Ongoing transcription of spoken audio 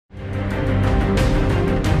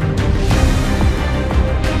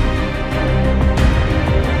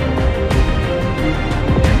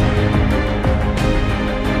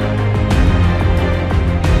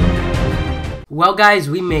Well guys,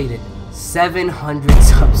 we made it. 700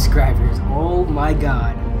 subscribers. Oh my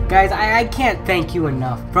god. Guys, I can't thank you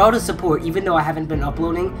enough for all the support even though I haven't been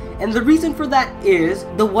uploading. And the reason for that is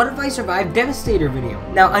the What If I Survived Devastator video.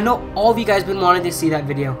 Now, I know all of you guys been wanting to see that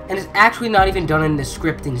video, and it's actually not even done in the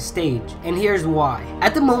scripting stage. And here's why.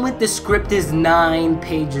 At the moment, the script is 9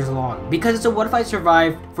 pages long because it's a What If I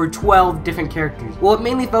Survived for 12 different characters. Well, it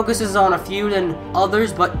mainly focuses on a few than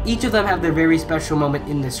others, but each of them have their very special moment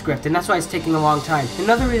in the script, and that's why it's taking a long time.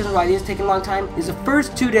 Another reason why it is taking a long time is the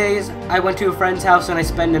first 2 days I went to a friend's house and I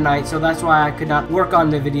spent the night, so that's why I could not work on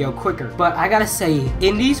the video quicker. But I gotta say,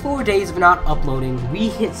 in these 4 days of not uploading, we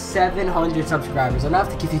hit 700 subscribers, and I have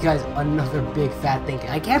to give you guys another big fat thank you.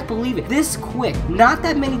 I can't believe it this quick. Not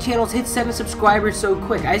that many channels hit 7 subscribers so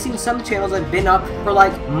quick. I've seen some channels that have been up for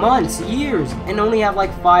like months, years, and only have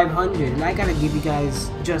like 500, and I gotta give you guys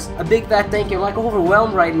just a big fat thank you. I'm like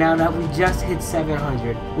overwhelmed right now that we just hit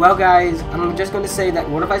 700. Well guys, I'm just gonna say that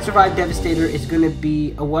What If I Survived Devastator is gonna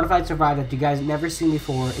be a What If I Survived that you guys never seen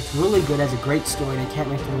before. It's really good, as a great story, and I can't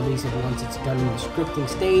wait to release it once it's done in the scripting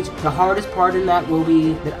stage. The hardest part in that will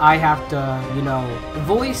be that I have to, you know,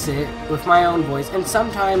 voice it with my own voice, and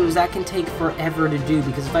sometimes that can take forever to do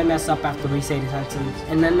because if I mess up, I have to re-say the sentence,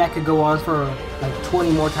 and then that could go on for like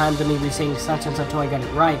 20 more times of me re-saying the sentence until I get it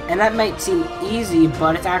right. And that might seem easy,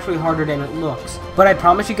 but it's actually harder than it looks. But I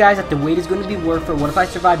promise you guys that the wait is going to be worth it. What If I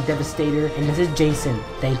Survived Devastator? And this is Jason,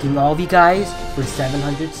 thanking all of you guys for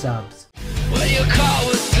 700 subs. Well, your car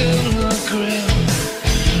was in the grill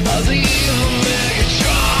of the evil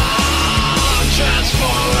Megatron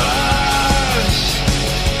Transformers,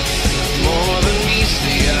 more than meets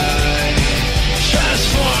the eye.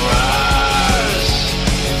 Transformers,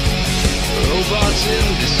 robots in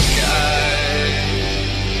disguise.